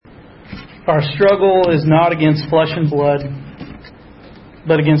Our struggle is not against flesh and blood,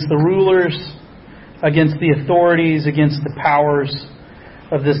 but against the rulers, against the authorities, against the powers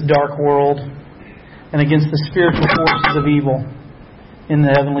of this dark world, and against the spiritual forces of evil in the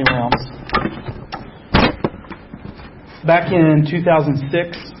heavenly realms. Back in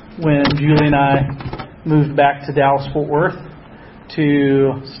 2006, when Julie and I moved back to Dallas-Fort Worth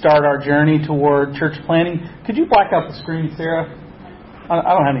to start our journey toward church planting, could you black out the screen, Sarah?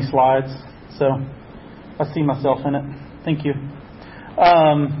 I don't have any slides, so I see myself in it. Thank you.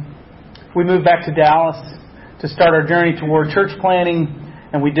 We moved back to Dallas to start our journey toward church planting,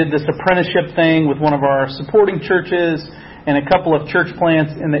 and we did this apprenticeship thing with one of our supporting churches and a couple of church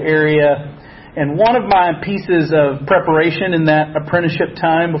plants in the area. And one of my pieces of preparation in that apprenticeship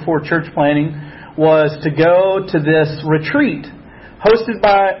time before church planting was to go to this retreat hosted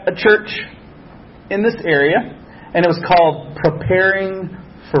by a church in this area, and it was called Preparing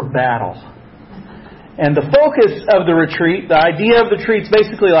for Battle. And the focus of the retreat, the idea of the retreat is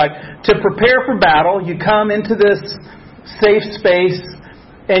basically like to prepare for battle. You come into this safe space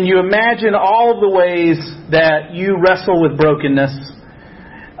and you imagine all of the ways that you wrestle with brokenness,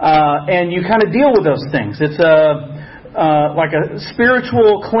 and you kind of deal with those things. It's like a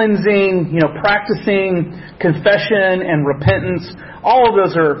spiritual cleansing, practicing confession and repentance. All of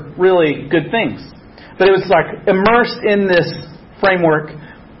those are really good things. But it was like immersed in this framework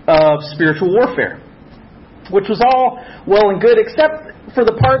of spiritual warfare, which was all well and good, except for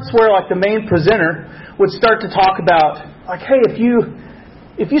the parts where like the main presenter would start to talk about, like, hey,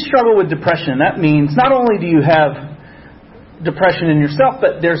 if you struggle with depression, that means not only do you have depression in yourself,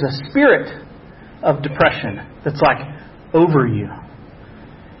 but there's a spirit of depression that's like over you,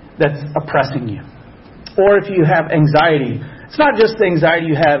 that's oppressing you. Or if you have anxiety, it's not just the anxiety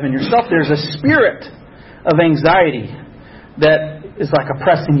you have in yourself, there's a spirit of anxiety that is like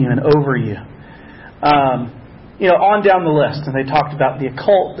oppressing you and over you. On down the list. And they talked about the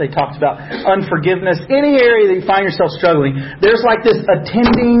occult. They talked about unforgiveness. Any area that you find yourself struggling, there's like this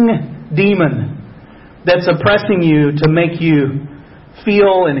attending demon that's oppressing you to make you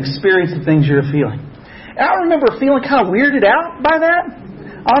feel and experience the things you're feeling. And I remember feeling kind of weirded out by that.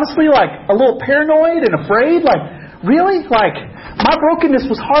 Honestly, like a little paranoid and afraid. Like, really? Like, my brokenness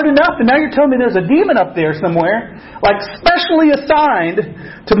was hard enough, and now you're telling me there's a demon up there somewhere, like specially assigned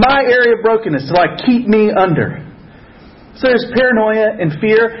to my area of brokenness to like keep me under. So there's paranoia and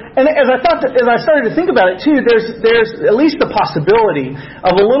fear. And as I started to think about it too, there's at least the possibility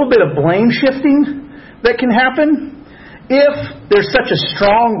of a little bit of blame shifting that can happen if there's such a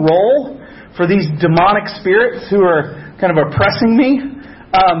strong role for these demonic spirits who are kind of oppressing me.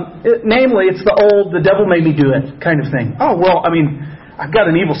 Namely, it's the devil made me do it kind of thing. Oh, well, I mean, I've got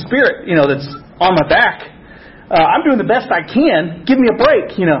an evil spirit, that's on my back. I'm doing the best I can. Give me a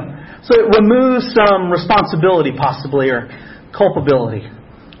break, So it removes some responsibility possibly or culpability.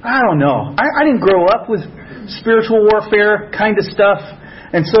 I don't know. I didn't grow up with spiritual warfare kind of stuff.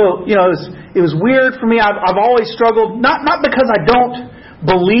 And so, it was weird for me. I've always struggled, not because I don't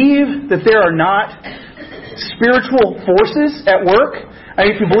believe that there are not spiritual forces at work. I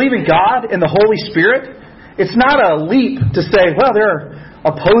mean, if you believe in God and the Holy Spirit, it's not a leap to say, well, there are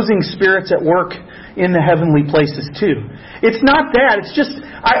opposing spirits at work in the heavenly places too. It's not that. It's just,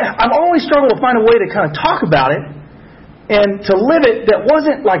 I've always struggled to find a way to kind of talk about it and to live it that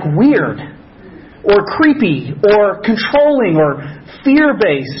wasn't like weird or creepy or controlling or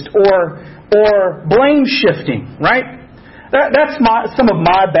fear-based or blame shifting, right? That's some of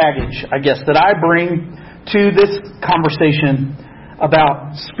my baggage, I guess, that I bring to this conversation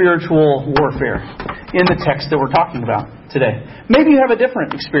about spiritual warfare in the text that we're talking about today. Maybe you have a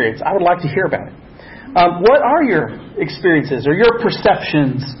different experience. I would like to hear about it. What are your experiences or your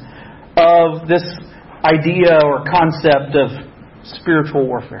perceptions of this idea or concept of spiritual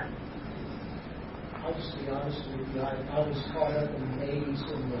warfare? I'll just be honest with you. I was caught up in the maze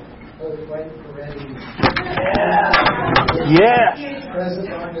in the whole Frank Peretti. Yes. Present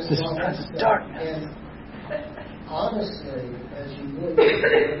darkness. And honestly, as you look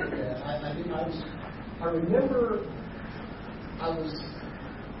at that, I remember I was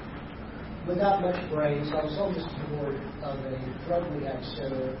without much brains. I was on this board of a drug rehab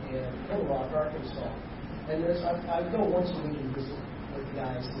center in Little Rock, Arkansas. And I go once a week and visit with the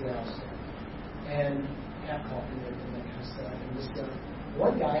guys in the house and have coffee with them and that kind of stuff. And this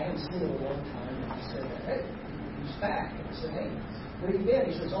one guy I hadn't seen in a long time, and he said, hey, he's back. And I said, hey, where you been?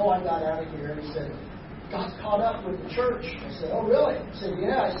 He says, I got out of here. And he said, got caught up with the church. I said, oh, really? He said,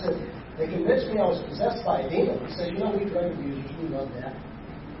 yeah. I said, they convinced me I was possessed by a demon. He said, we drug abusers, we love that.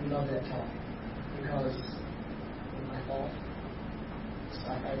 We love that talk. Because of my fault.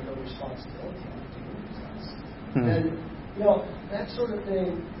 I have no responsibility to do this. Hmm. And, that sort of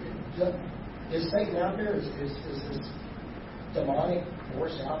thing, is Satan out there? Is this demonic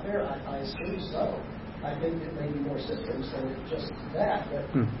force out there? I assume so. I think it may be more systems than just that, but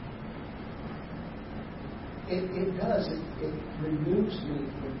it does. It removes me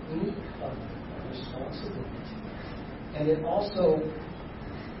from any kind of responsibility. And it also,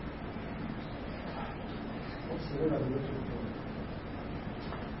 what's the word I'm looking for?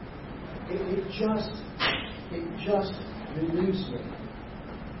 It just removes me.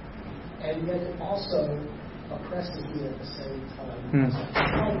 And yet it also oppresses me at the same time. It's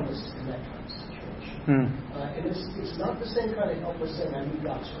helpless in that kind of situation. And it's not the same kind of helpless thing. I need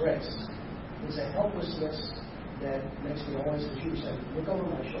God's grace. It's a helplessness that makes me always, as you said, look over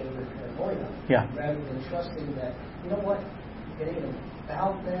my shoulder and paranoia, rather than trusting that, you know what, it ain't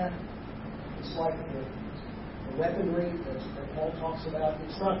about that. It's like the weaponry that Paul talks about.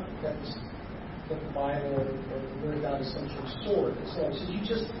 It's not that the Bible or the Word of God is some sort of sword. It's not. It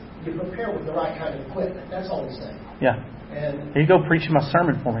says you prepare with the right kind of equipment. That's all he's saying. Yeah. And here you go preaching my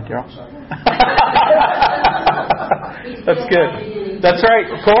sermon for me, Daryl. That's good. That's right,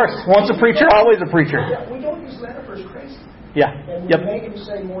 of course. Once a preacher, always a preacher. Yeah, we don't use metaphors crazy. Yeah. And we make them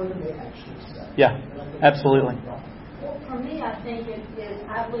say more than they actually say. Yeah, absolutely. Well, for me, I think it is,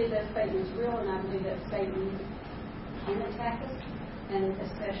 I believe that Satan is real, and I believe that Satan can attack us. And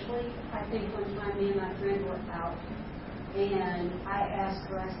especially, I think one time me and my friend were out, and I asked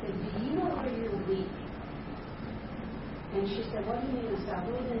her, I said, do you know where you're weak? And she said, what do you mean? I said, I've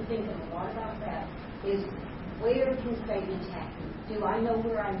really been thinking a lot about that. Is where can Satan attack me? Do I know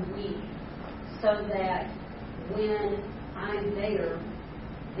where I'm weak? So that when I'm there,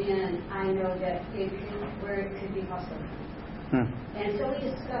 then I know that where it could be hostile. And so we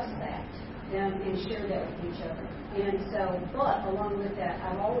discussed that and shared that with each other. And so, but along with that,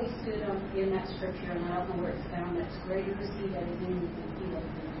 I've always stood up in that scripture, and I don't know where it's found, that's greater is he that is in you than he that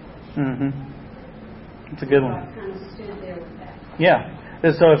is in the flesh. It's a good one. I kind of stood there with that. Yeah.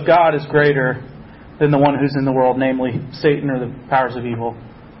 And so if God is greater than the one who's in the world, namely Satan or the powers of evil,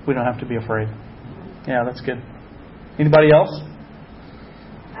 we don't have to be afraid. Yeah, that's good. Anybody else?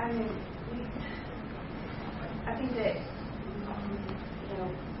 I mean, I think that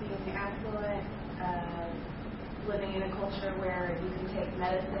being affluent, living in a culture where you can take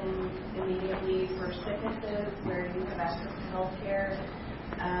medicine immediately for sicknesses, where you have access to health care,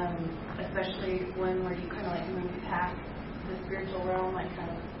 especially where you kind of like move past the spiritual realm, like kind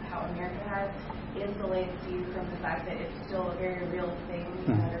of how America has, insulates you from the fact that it's still a very real thing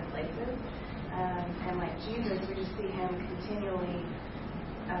in other places. And like Jesus, we just see him continually.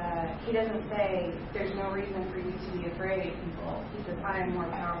 He doesn't say there's no reason for you to be afraid, people. He says, I am more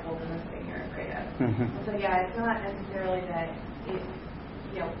powerful than this thing you're afraid of. And so yeah, it's not necessarily that it,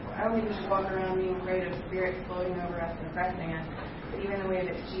 I don't think we should walk around being afraid of spirits floating over us and oppressing us. But even the way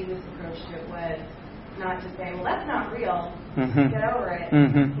that Jesus approached it was not to say, well, that's not real. Get over it.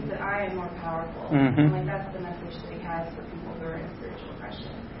 He said, I am more powerful. And like that's the message that he has for people who are in spiritual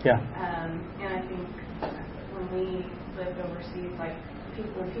oppression. Yeah. And I think when we lived overseas, like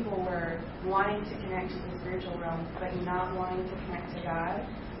when people were wanting to connect to the spiritual realm but not wanting to connect to God,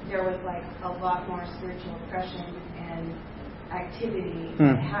 there was like a lot more spiritual oppression and activity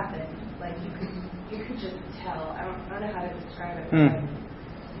that happened. Like you could just tell. I don't know how to describe it, but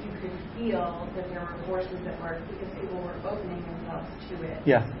you could feel that there were forces at work because people were opening themselves to it.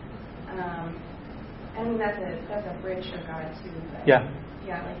 Yeah. I mean that's a bridge for God too. But yeah.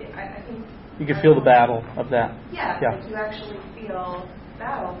 Yeah, like I think you can feel the battle of that. Yeah. Like you actually feel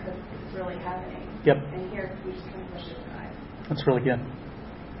battle because it's really happening. Yep. And here we just kind of push it aside. That's really good.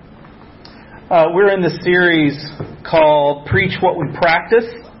 We're in this series called Preach What We Practice,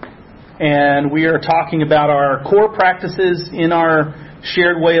 and we are talking about our core practices in our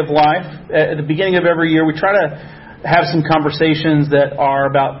shared way of life. At the beginning of every year, we try to have some conversations that are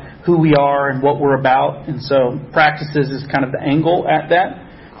about who we are and what we're about, and so practices is kind of the angle at that.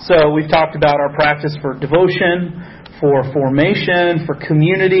 So we've talked about our practice for devotion, for formation, for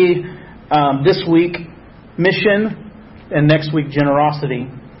community, this week mission, and next week generosity.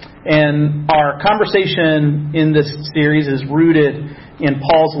 And our conversation in this series is rooted in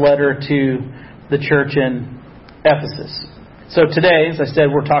Paul's letter to the church in Ephesus. So today, as I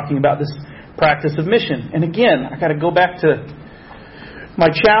said, we're talking about this practice of mission. And again, I got to go back to my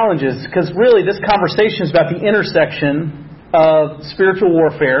challenges, because really this conversation is about the intersection of spiritual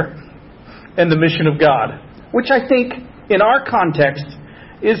warfare and the mission of God, which I think in our context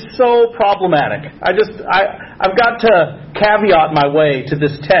is so problematic. I've got to caveat my way to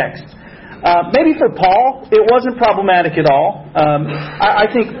this text. Maybe for Paul, it wasn't problematic at all. I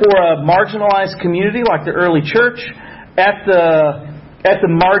think for a marginalized community like the early church, at the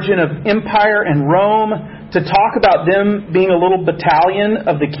margin of empire and Rome, to talk about them being a little battalion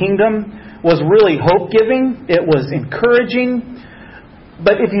of the kingdom was really hope-giving. It was encouraging.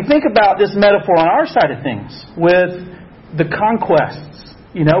 But if you think about this metaphor on our side of things, with the conquests,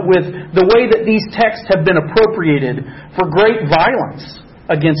 with the way that these texts have been appropriated for great violence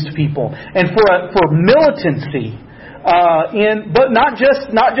against people and for militancy, but not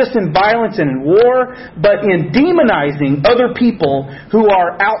just in violence and in war, but in demonizing other people who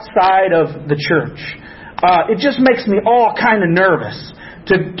are outside of the church. It just makes me all kind of nervous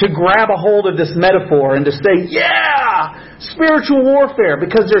to grab a hold of this metaphor and to say, yeah, spiritual warfare,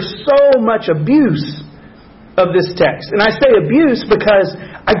 because there's so much abuse of this text. And I say abuse because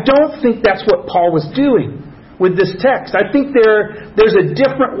I don't think that's what Paul was doing with this text. I think there's a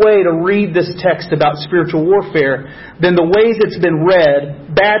different way to read this text about spiritual warfare than the ways it's been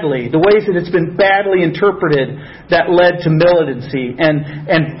read badly, the ways that it's been badly interpreted that led to militancy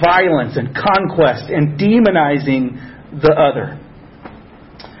and violence and conquest and demonizing the other.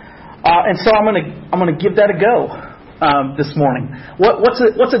 And so I'm going to give that a go this morning. What's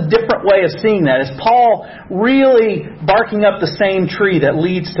a different way of seeing that? Is Paul really barking up the same tree that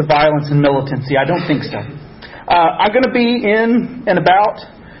leads to violence and militancy? I don't think so. I'm going to be in and about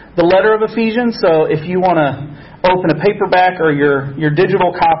the letter of Ephesians, so if you want to open a paperback or your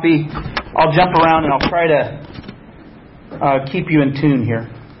digital copy, I'll jump around and I'll try to keep you in tune here.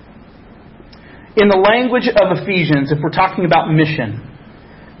 In the language of Ephesians, if we're talking about mission,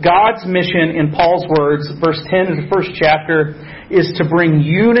 God's mission, in Paul's words, verse 10 of the first chapter, is to bring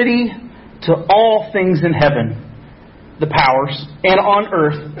unity to all things in heaven, the powers, and on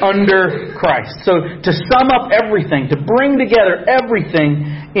earth under Christ. So to sum up everything, to bring together everything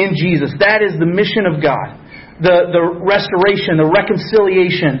in Jesus, that is the mission of God. The restoration, the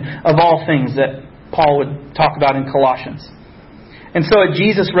reconciliation of all things that Paul would talk about in Colossians. And so at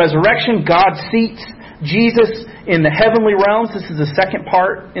Jesus' resurrection, God seats Jesus in the heavenly realms. This is the second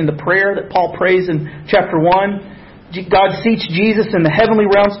part in the prayer that Paul prays in chapter 1. God seats Jesus in the heavenly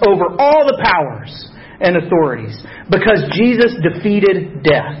realms over all the powers and authorities, because Jesus defeated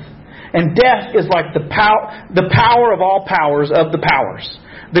death. And death is like the power of all powers of the powers.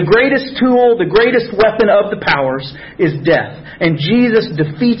 The greatest tool, the greatest weapon of the powers is death. And Jesus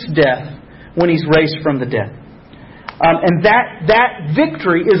defeats death when He's raised from the dead. And that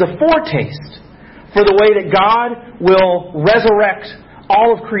victory is a foretaste for the way that God will resurrect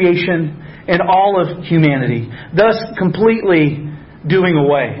all of creation and all of humanity, thus completely doing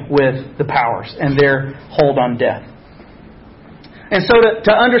away with the powers and their hold on death. And so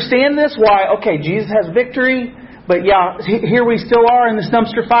to understand this, why, okay, Jesus has victory, but here we still are in this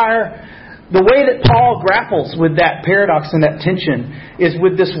dumpster fire. The way that Paul grapples with that paradox and that tension is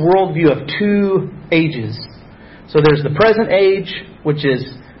with this worldview of two ages. So there's the present age, which is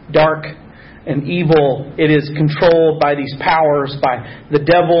dark and evil. It is controlled by these powers, by the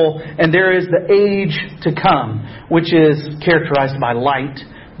devil. And there is the age to come, which is characterized by light,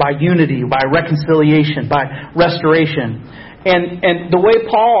 by unity, by reconciliation, by restoration. And the way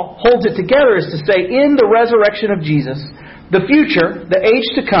Paul holds it together is to say, in the resurrection of Jesus, the future, the age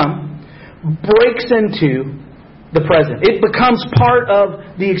to come, breaks into the present. It becomes part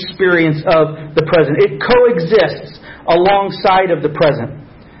of the experience of the present. It coexists alongside of the present.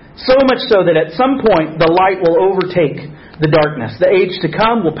 So much so that at some point the light will overtake the darkness. The age to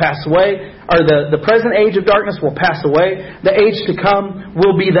come will pass away, or the present age of darkness will pass away. The age to come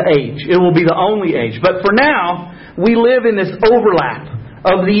will be the age. It will be the only age. But for now, we live in this overlap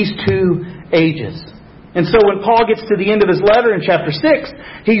of these two ages. And so when Paul gets to the end of his letter in chapter 6,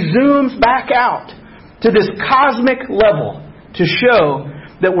 he zooms back out to this cosmic level to show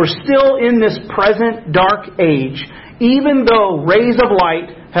that we're still in this present dark age, even though rays of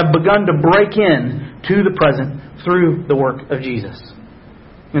light have begun to break in to the present through the work of Jesus.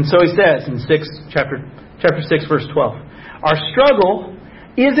 And so he says in chapter 6, verse 12, our struggle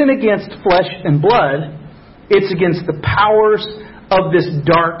isn't against flesh and blood, it's against the powers of this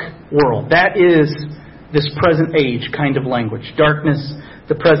dark world. That is this present age kind of language. Darkness,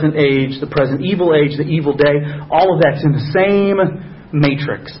 the present age, the present evil age, the evil day, all of that's in the same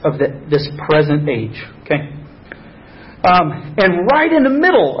matrix of this present age. Okay? And right in the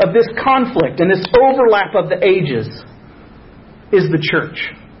middle of this conflict and this overlap of the ages is the church,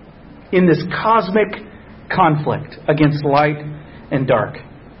 in this cosmic conflict against light and dark.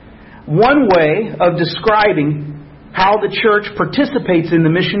 One way of describing how the church participates in the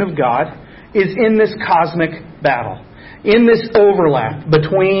mission of God is in this cosmic battle. in this overlap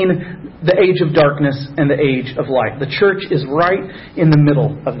between the age of darkness and the age of light. The church is right in the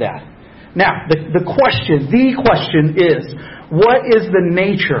middle of that. Now, the question is, what is the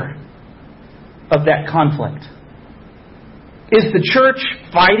nature of that conflict? Is the church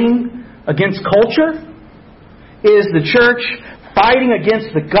fighting against culture? Is the church fighting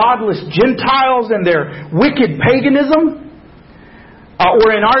against the godless Gentiles and their wicked paganism?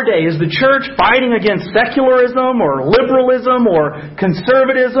 Or in our day, is the church fighting against secularism or liberalism or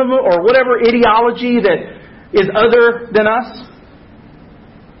conservatism or whatever ideology that is other than us?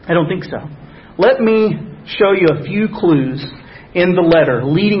 I don't think so. Let me show you a few clues in the letter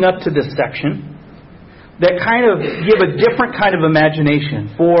leading up to this section that kind of give a different kind of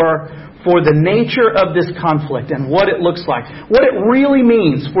imagination for the nature of this conflict and what it looks like. What it really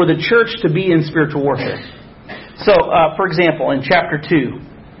means for the church to be in spiritual warfare. So, for example, in chapter 2,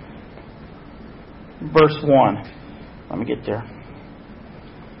 verse 1. Let me get there.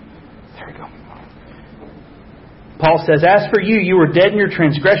 There we go. Paul says, "As for you, you were dead in your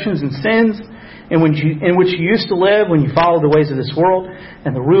transgressions and sins, in which you used to live when you followed the ways of this world,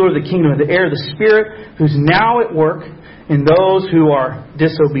 and the ruler of the kingdom of the air, the Spirit, who's now at work in those who are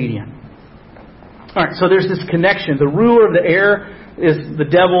disobedient." All right, so there's this connection. The ruler of the air is the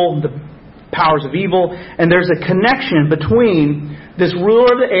devil, the powers of evil, and there's a connection between this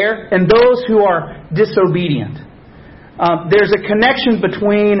ruler of the air and those who are disobedient. There's a connection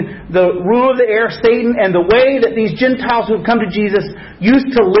between the ruler of the air, Satan, and the way that these Gentiles who have come to Jesus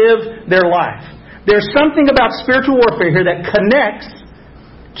used to live their life. There's something about spiritual warfare here that connects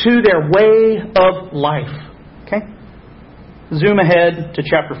to their way of life. Okay? Zoom ahead to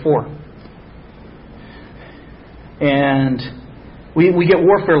chapter 4. And we get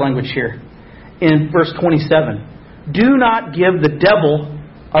warfare language here. In verse 27, "Do not give the devil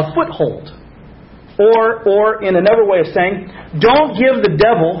a foothold." Or in another way of saying, don't give the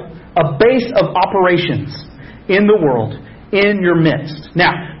devil a base of operations in the world, in your midst.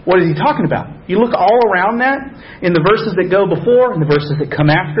 Now, what is he talking about? You look all around that, in the verses that go before and the verses that come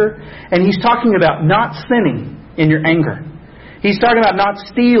after, and he's talking about not sinning in your anger. He's talking about not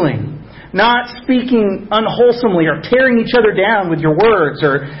stealing, not speaking unwholesomely or tearing each other down with your words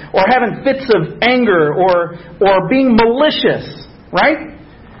or having fits of anger or being malicious, right?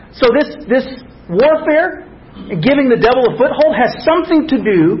 So this warfare, giving the devil a foothold, has something to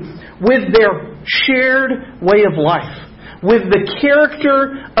do with their shared way of life, with the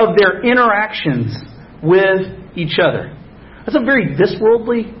character of their interactions with each other. That's a very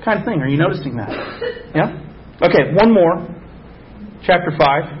this-worldly kind of thing. Are you noticing that? Yeah? Okay, one more. Chapter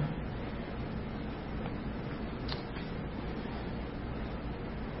 5.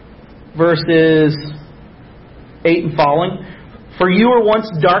 Verses 8 and following. "For you were once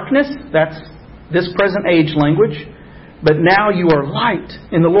darkness," that's this present age language, "but now you are light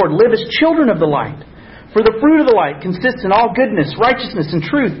in the Lord. Live as children of the light. For the fruit of the light consists in all goodness, righteousness, and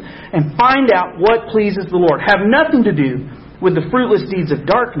truth, and find out what pleases the Lord. Have nothing to do with the fruitless deeds of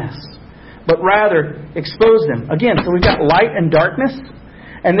darkness, but rather expose them." Again, so we've got light and darkness,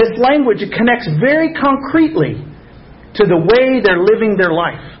 and this language, it connects very concretely to the way they're living their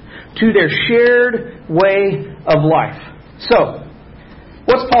life, to their shared way of life. So,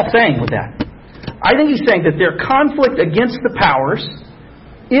 what's Paul saying with that? I think he's saying that their conflict against the powers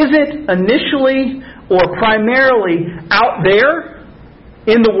isn't initially or primarily out there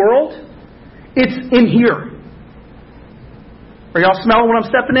in the world. It's in here. Are y'all smelling what I'm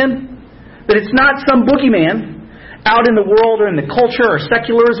stepping in? That it's not some boogeyman out in the world or in the culture or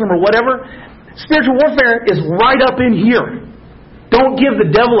secularism or whatever. Spiritual warfare is right up in here. Don't give the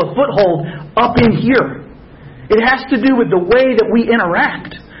devil a foothold up in here. It has to do with the way that we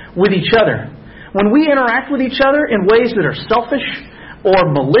interact with each other. When we interact with each other in ways that are selfish or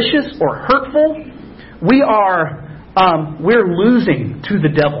malicious or hurtful, we're losing to the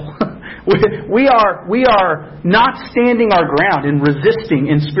devil. We are not standing our ground and resisting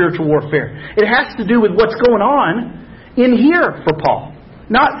in spiritual warfare. It has to do with what's going on in here for Paul.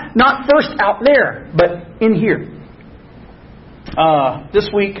 Not first out there, but in here. This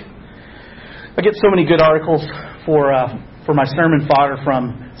week, I get so many good articles for my sermon fodder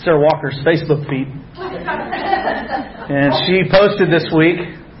from Sarah Walker's Facebook feed. And she posted this week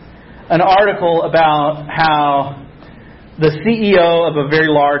an article about how the CEO of a very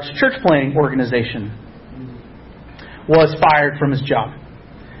large church planting organization was fired from his job.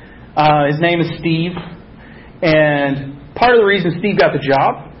 His name is Steve, and part of the reason Steve got the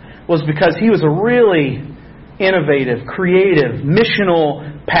job was because he was a really innovative, creative, missional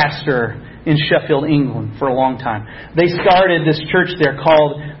pastor in Sheffield, England for a long time. They started this church there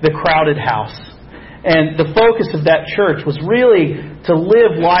called the Crowded House. And the focus of that church was really to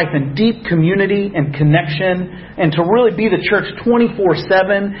live life in deep community and connection and to really be the church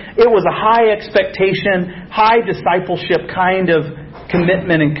 24/7. It was a high expectation, high discipleship kind of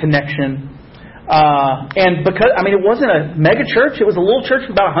commitment and connection. And because, it wasn't a mega church. It was a little church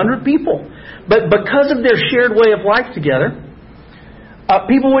with about 100 people. But because of their shared way of life together,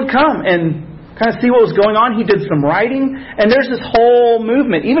 people would come and kind of see what was going on. He did some writing. And there's this whole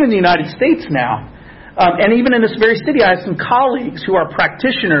movement, even in the United States now. And even in this very city, I have some colleagues who are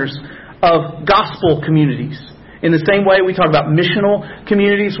practitioners of gospel communities. In the same way we talk about missional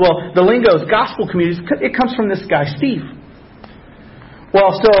communities. Well, the lingo is gospel communities. It comes from this guy, Steve.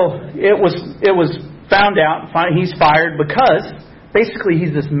 Well, so it was found out, he's fired because basically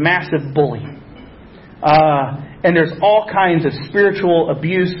he's this massive bully. And there's all kinds of spiritual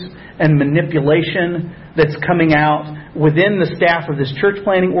abuse and manipulation that's coming out within the staff of this church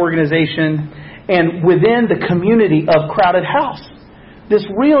planting organization and within the community of Crowded House. This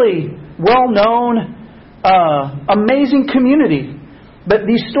really well-known, amazing community. But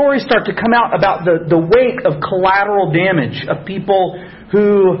these stories start to come out about the wake of collateral damage of people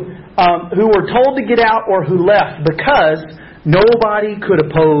who were told to get out or who left because nobody could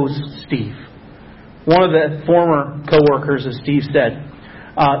oppose Steve. One of the former co-workers of Steve said,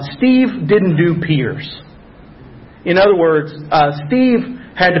 Steve didn't do peers. In other words, Steve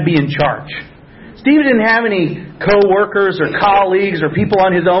had to be in charge. Steve didn't have any co-workers or colleagues or people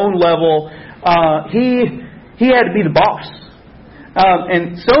on his own level. He had to be the boss.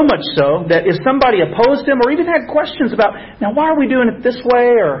 And so much so that if somebody opposed him or even had questions about, now why are we doing it this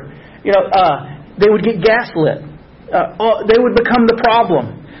way? Or, they would get gaslit. They would become the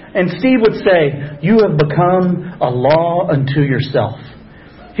problem. And Steve would say, you have become a law unto yourself.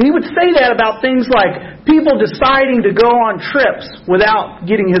 He would say that about things like people deciding to go on trips without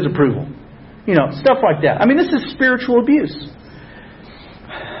getting his approval. Stuff like that. This is spiritual abuse.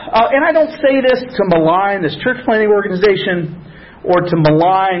 And I don't say this to malign this church planting organization or to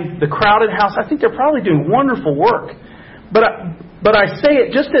malign the Crowded House. I think they're probably doing wonderful work. But I say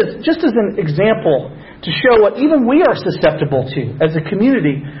it just as an example to show what even we are susceptible to as a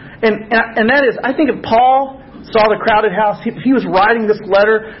community. And that is, I think if Paul saw the Crowded House, if he was writing this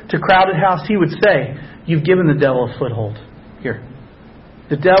letter to Crowded House, he would say, you've given the devil a foothold here.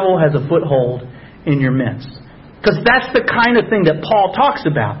 The devil has a foothold in your midst. Because that's the kind of thing that Paul talks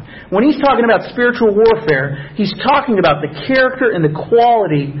about. When he's talking about spiritual warfare, he's talking about the character and the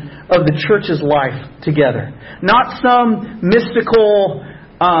quality of the church's life together. Not some mystical,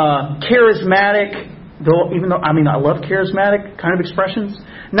 charismatic, even though I love charismatic kind of expressions.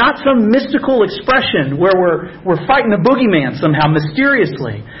 Not some mystical expression where we're fighting the boogeyman somehow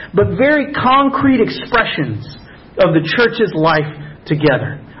mysteriously, but very concrete expressions of the church's life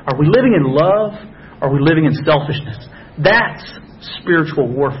together. Are we living in love? Are we living in selfishness? That's spiritual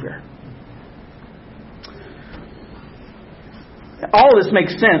warfare. All of this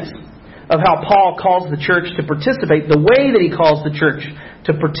makes sense of how Paul calls the church to participate, the way that he calls the church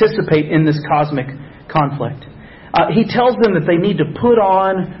to participate in this cosmic conflict. He tells them that they need to put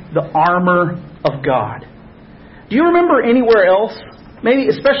on the armor of God. Do you remember anywhere else, maybe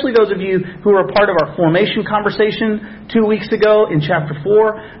especially those of you who were a part of our formation conversation 2 weeks ago in chapter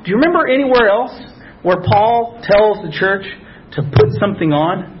 4, do you remember anywhere else where Paul tells the church to put something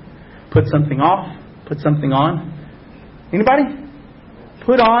on, put something off, put something on? Anybody?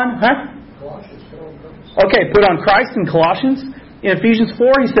 Put on, Colossians, put on purpose. Okay, put on Christ in Colossians. In Ephesians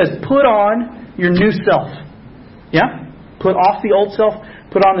 4, he says, put on your new self. Yeah? Put off the old self,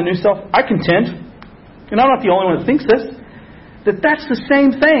 put on the new self. I contend, and I'm not the only one that thinks this, that's the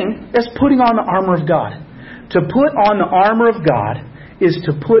same thing as putting on the armor of God. To put on the armor of God is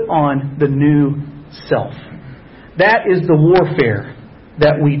to put on the new self. That is the warfare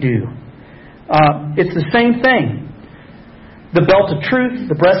that we do. It's the same thing. The belt of truth,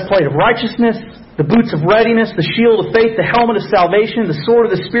 the breastplate of righteousness, the boots of readiness, the shield of faith, the helmet of salvation, the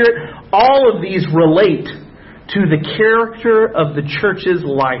sword of the Spirit, all of these relate to the character of the church's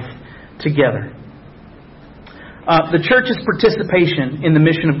life together. The church's participation in the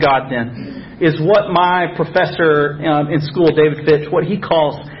mission of God, then, is what my professor in school, David Fitch, what he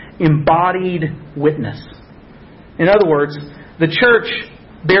calls embodied witness. In other words, the church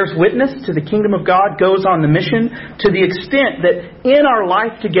bears witness to the kingdom of God, goes on the mission to the extent that in our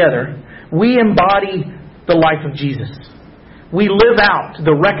life together, we embody the life of Jesus. We live out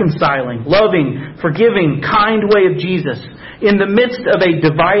the reconciling, loving, forgiving, kind way of Jesus in the midst of a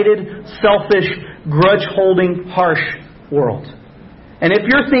divided, selfish, grudge-holding, harsh world. And if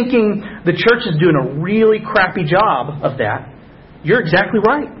you're thinking the church is doing a really crappy job of that, you're exactly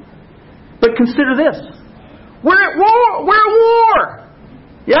right. But consider this. We're at war. We're at war.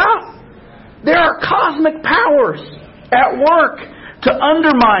 Yeah? There are cosmic powers at work to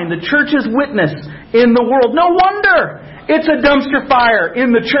undermine the church's witness in the world. No wonder it's a dumpster fire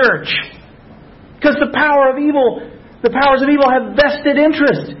in the church. Because the powers of evil have vested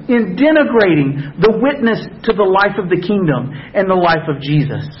interest in denigrating the witness to the life of the kingdom and the life of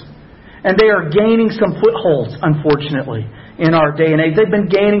Jesus. And they are gaining some footholds, unfortunately, in our day and age. They've been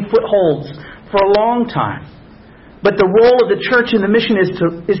gaining footholds for a long time. But the role of the church in the mission is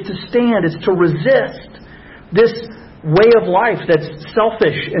to stand, is to resist this way of life that's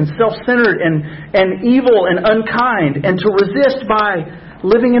selfish and self-centered and evil and unkind, and to resist by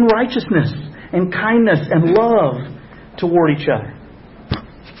living in righteousness and kindness and love toward each other.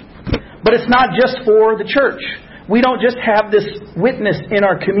 But it's not just for the church. We don't just have this witness in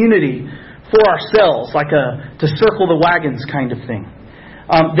our community for ourselves, like to circle the wagons kind of thing.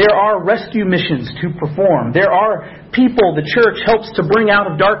 There are rescue missions to perform. There are people the church helps to bring out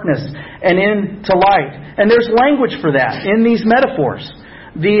of darkness and into light. And there's language for that in these metaphors.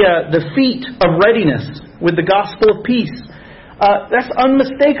 The feet of readiness with the gospel of peace. That's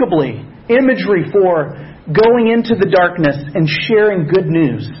unmistakably imagery for going into the darkness and sharing good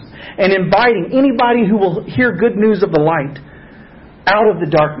news. And inviting anybody who will hear good news of the light out of the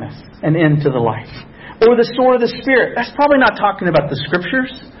darkness and into the light. Or the sword of the Spirit. That's probably not talking about the Scriptures.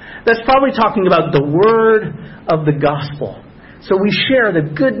 That's probably talking about the Word of the Gospel. So we share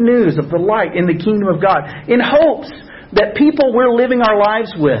the good news of the light in the kingdom of God in hopes that people we're living our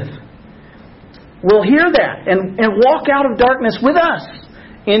lives with will hear that and walk out of darkness with us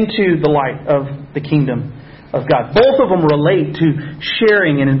into the light of the kingdom of God. Both of them relate to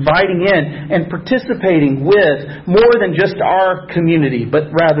sharing and inviting in and participating with more than just our community,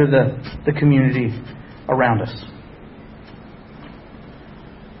 but rather the community around us.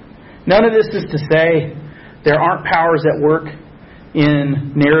 None of this is to say there aren't powers at work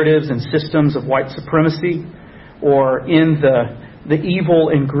in narratives and systems of white supremacy or in the evil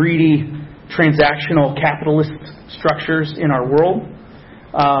and greedy transactional capitalist structures in our world.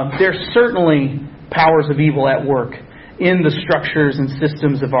 There's certainly powers of evil at work in the structures and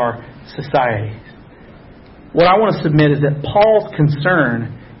systems of our society. What I want to submit is that Paul's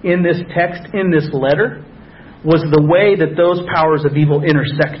concern in this text, in this letter, was the way that those powers of evil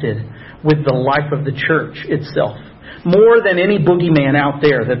intersected with the life of the church itself. More than any boogeyman out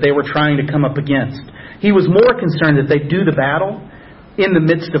there that they were trying to come up against. He was more concerned that they do the battle in the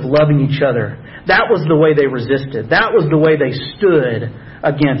midst of loving each other. That was the way they resisted. That was the way they stood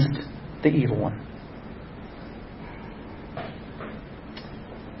against the evil one.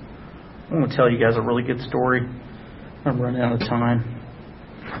 I want to tell you guys a really good story. I'm running out of time.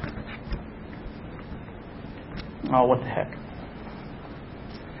 Oh, what the heck.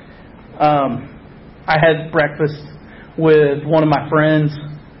 I had breakfast with one of my friends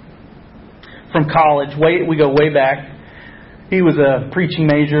from college. We go way back. He was a preaching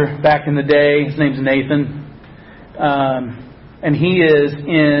major back in the day. His name's Nathan. And he is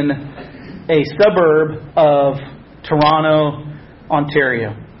in a suburb of Toronto,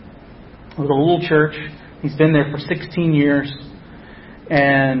 Ontario. It was a little church. He's been there for 16 years.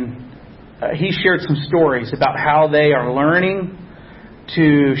 And he shared some stories about how they are learning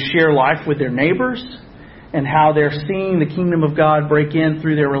to share life with their neighbors and how they're seeing the kingdom of God break in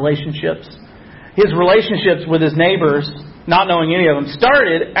through their relationships. His relationships with his neighbors, not knowing any of them,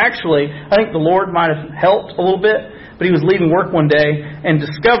 started, actually, I think the Lord might have helped a little bit, but he was leaving work one day and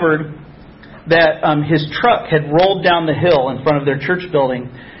discovered that his truck had rolled down the hill in front of their church building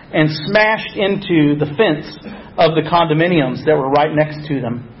and smashed into the fence of the condominiums that were right next to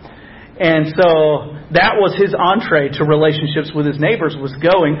them. And so that was his entree to relationships with his neighbors, was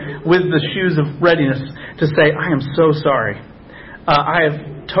going with the shoes of readiness to say, I am so sorry. I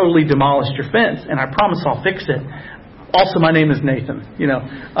have totally demolished your fence, and I promise I'll fix it. Also, my name is Nathan.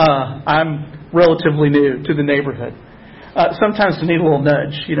 I'm relatively new to the neighborhood. Sometimes we need a little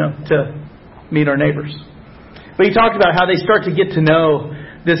nudge, to meet our neighbors. But he talked about how they start to get to know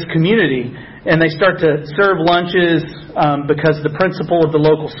this community, and they start to serve lunches because the principal of the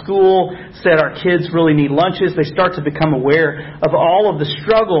local school said our kids really need lunches. They start to become aware of all of the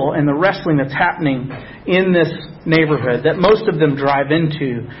struggle and the wrestling that's happening in this neighborhood that most of them drive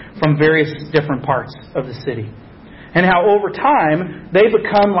into from various different parts of the city. And how over time they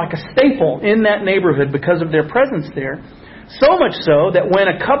become like a staple in that neighborhood because of their presence there. So much so that when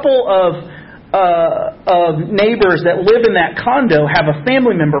a couple of neighbors that live in that condo have a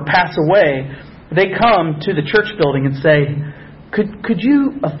family member pass away, they come to the church building and say, could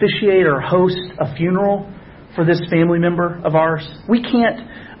you officiate or host a funeral for this family member of ours? We can't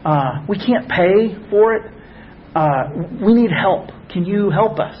We can't pay for it. We need help. Can you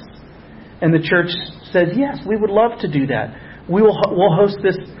help us? And the church said, yes, we would love to do that. We'll host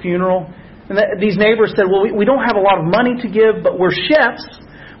this funeral. And these neighbors said, well, we don't have a lot of money to give, but we're chefs.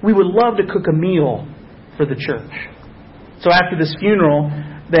 We would love to cook a meal for the church. So after this funeral,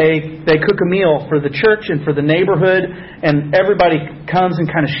 they cook a meal for the church and for the neighborhood, and everybody comes and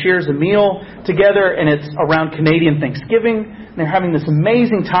kind of shares a meal together, and it's around Canadian Thanksgiving. And they're having this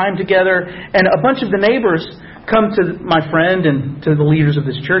amazing time together, and a bunch of the neighbors come to my friend and to the leaders of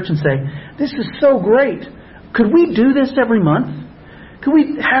this church and say, this is so great. Could we do this every month? Could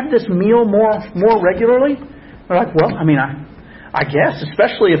we have this meal more regularly? They're like, well, I guess,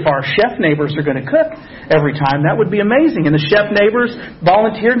 especially if our chef neighbors are going to cook every time, that would be amazing. And the chef neighbors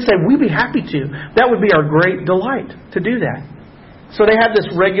volunteered and said, we'd be happy to. That would be our great delight to do that. So they have this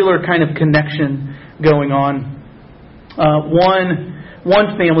regular kind of connection going on.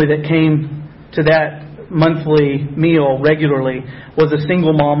 One family that came to that monthly meal regularly was a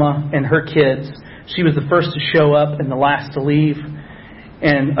single mama and her kids. She was the first to show up and the last to leave.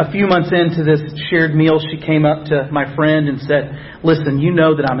 And a few months into this shared meal, she came up to my friend and said, listen, you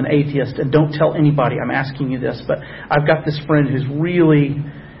know that I'm an atheist, and don't tell anybody I'm asking you this, but I've got this friend who's really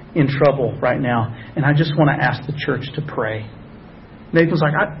in trouble right now, and I just want to ask the church to pray. Nathan was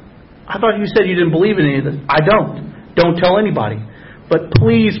like, I thought you said you didn't believe in any of this. I don't. Don't tell anybody. But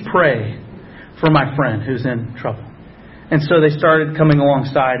please pray for my friend who's in trouble. And so they started coming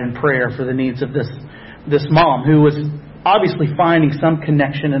alongside in prayer for the needs of this mom who was obviously finding some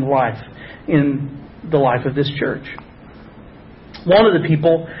connection in life, in the life of this church. One of the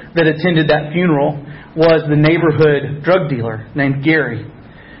people that attended that funeral was the neighborhood drug dealer named Gary.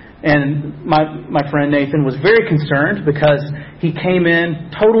 And my friend Nathan was very concerned because he came in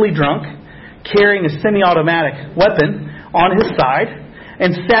totally drunk, carrying a semi-automatic weapon on his side,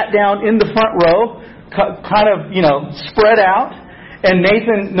 and sat down in the front row, kind of, spread out. And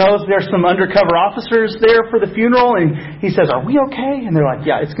Nathan knows there's some undercover officers there for the funeral, and he says, "Are we okay?" And they're like,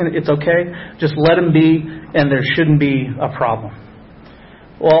 "Yeah, it's okay. Just let him be, and there shouldn't be a problem."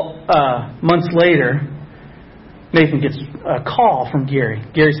 Well, months later, Nathan gets a call from Gary.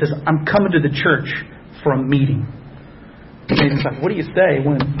 Gary says, "I'm coming to the church for a meeting." Nathan's like, "What do you say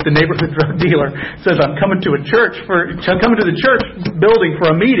when the neighborhood drug dealer says I'm coming to the church building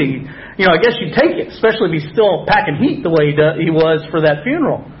for a meeting?" I guess you take it, especially if he's still packing heat the way he was for that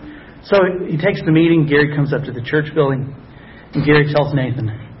funeral. So he takes the meeting. Gary comes up to the church building, and Gary tells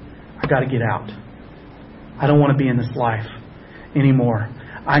Nathan, "I got to get out. I don't want to be in this life anymore.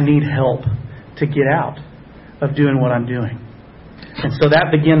 I need help to get out of doing what I'm doing." And so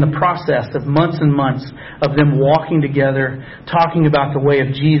that began the process of months and months of them walking together, talking about the way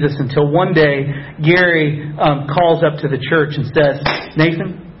of Jesus, until one day Gary calls up to the church and says,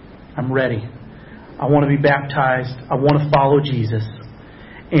 "Nathan, I'm ready. I want to be baptized. I want to follow Jesus.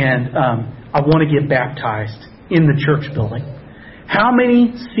 And I want to get baptized in the church building. How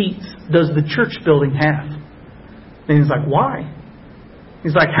many seats does the church building have?" And he's like, "Why?"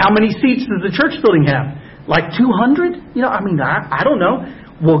 He's like, "How many seats does the church building have? Like 200? I don't know."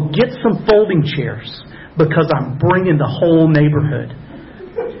 "Well, get some folding chairs because I'm bringing the whole neighborhood."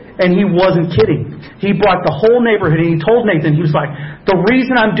 And he wasn't kidding. He brought the whole neighborhood, and he told Nathan, he was like, "The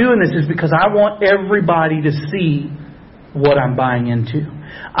reason I'm doing this is because I want everybody to see what I'm buying into.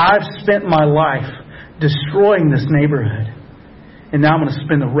 I've spent my life destroying this neighborhood, and now I'm going to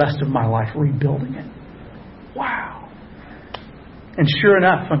spend the rest of my life rebuilding it." Wow. And sure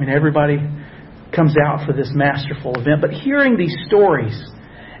enough, everybody comes out for this masterful event. But hearing these stories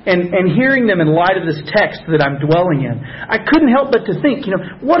and hearing them in light of this text that I'm dwelling in, I couldn't help but to think,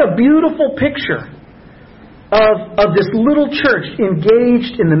 what a beautiful picture of this little church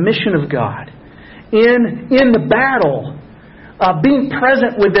engaged in the mission of God, in the battle, being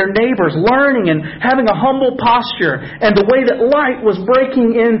present with their neighbors, learning and having a humble posture, and the way that light was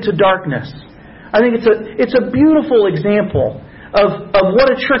breaking into darkness. I think it's a beautiful example of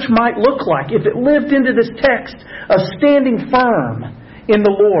what a church might look like if it lived into this text of standing firm in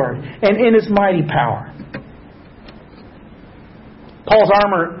the Lord and in His mighty power. Paul's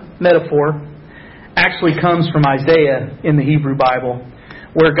armor metaphor actually comes from Isaiah in the Hebrew Bible,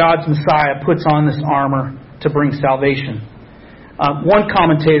 where God's Messiah puts on this armor to bring salvation. One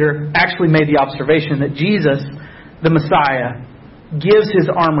commentator actually made the observation that Jesus, the Messiah, gives His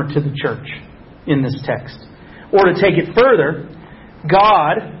armor to the church in this text. Or to take it further,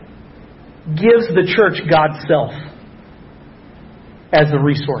 God gives the church God's self as the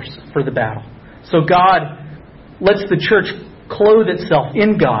resource for the battle. So God lets the church clothe itself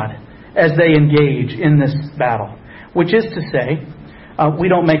in God as they engage in this battle. Which is to say, We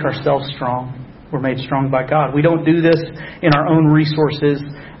don't make ourselves strong. We're made strong by God. We don't do this in our own resources.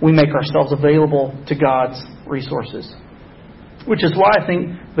 We make ourselves available to God's resources. Which is why I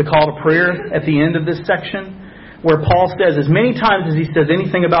think the call to prayer at the end of this section, where Paul says, as many times as he says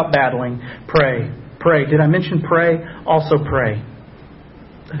anything about battling, pray. Pray. Did I mention pray? Also pray.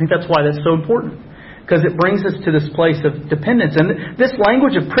 I think that's why that's so important. Because it brings us to this place of dependence. And this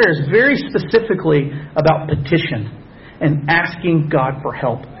language of prayer is very specifically about petition and asking God for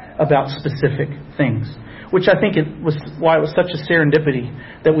help about specific things. Which I think it was why it was such a serendipity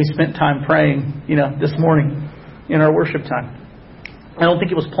that we spent time praying, this morning in our worship time. I don't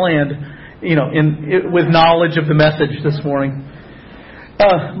think it was planned, with knowledge of the message this morning.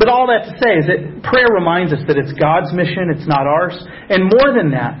 But all that to say is that prayer reminds us that it's God's mission, it's not ours. And more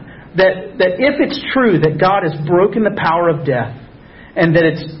than that if it's true that God has broken the power of death and that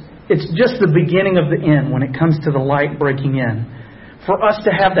it's just the beginning of the end when it comes to the light breaking in, for us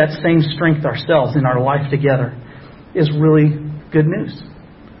to have that same strength ourselves in our life together is really good news.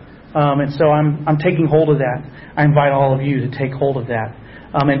 And so I'm taking hold of that. I invite all of you to take hold of that.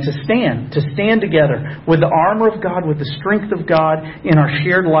 And to stand together with the armor of God, with the strength of God in our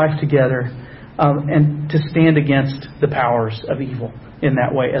shared life together, and to stand against the powers of evil in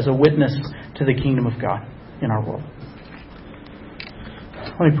that way as a witness to the kingdom of God in our world.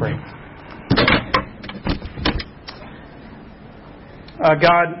 Let me pray.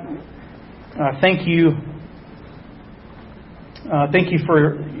 God, thank you. Thank you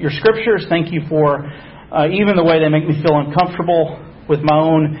for your scriptures. Thank you for even the way they make me feel uncomfortable with my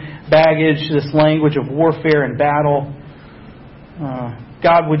own baggage, this language of warfare and battle.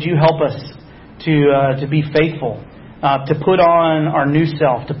 God, would you help us to be faithful, to put on our new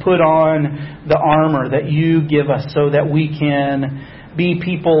self, to put on the armor that you give us so that we can be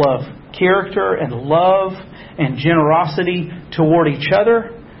people of character and love and generosity toward each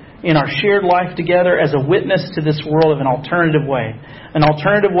other in our shared life together as a witness to this world of an alternative way. An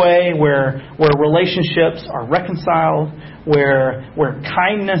alternative way where relationships are reconciled, where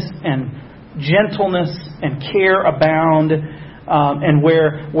kindness and gentleness and care abound, and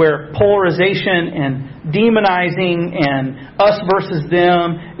where polarization and demonizing and us versus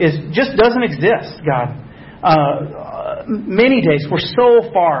them just doesn't exist, God. Many days we're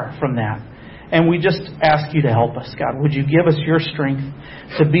so far from that. And we just ask you to help us, God. Would you give us your strength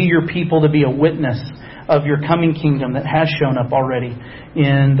to be your people, to be a witness of your coming kingdom that has shown up already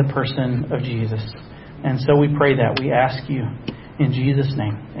in the person of Jesus. And so we pray that. We ask you in Jesus'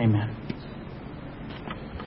 name. Amen.